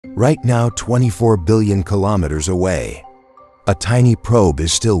right now 24 billion kilometers away. A tiny probe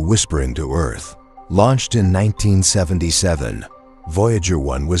is still whispering to Earth. Launched in 1977, Voyager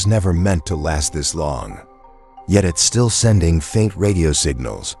 1 was never meant to last this long. Yet it's still sending faint radio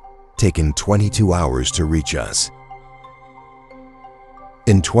signals, taking 22 hours to reach us.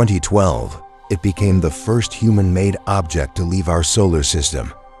 In 2012, it became the first human-made object to leave our solar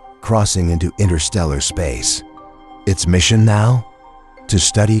system, crossing into interstellar space. Its mission now? To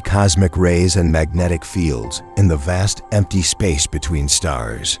study cosmic rays and magnetic fields in the vast empty space between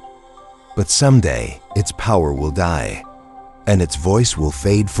stars. But someday, its power will die, and its voice will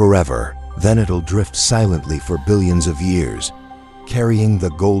fade forever. Then it'll drift silently for billions of years, carrying the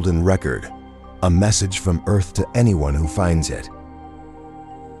golden record, a message from Earth to anyone who finds it.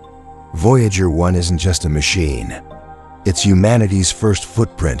 Voyager 1 isn't just a machine. It's humanity's first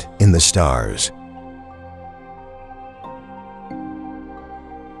footprint in the stars.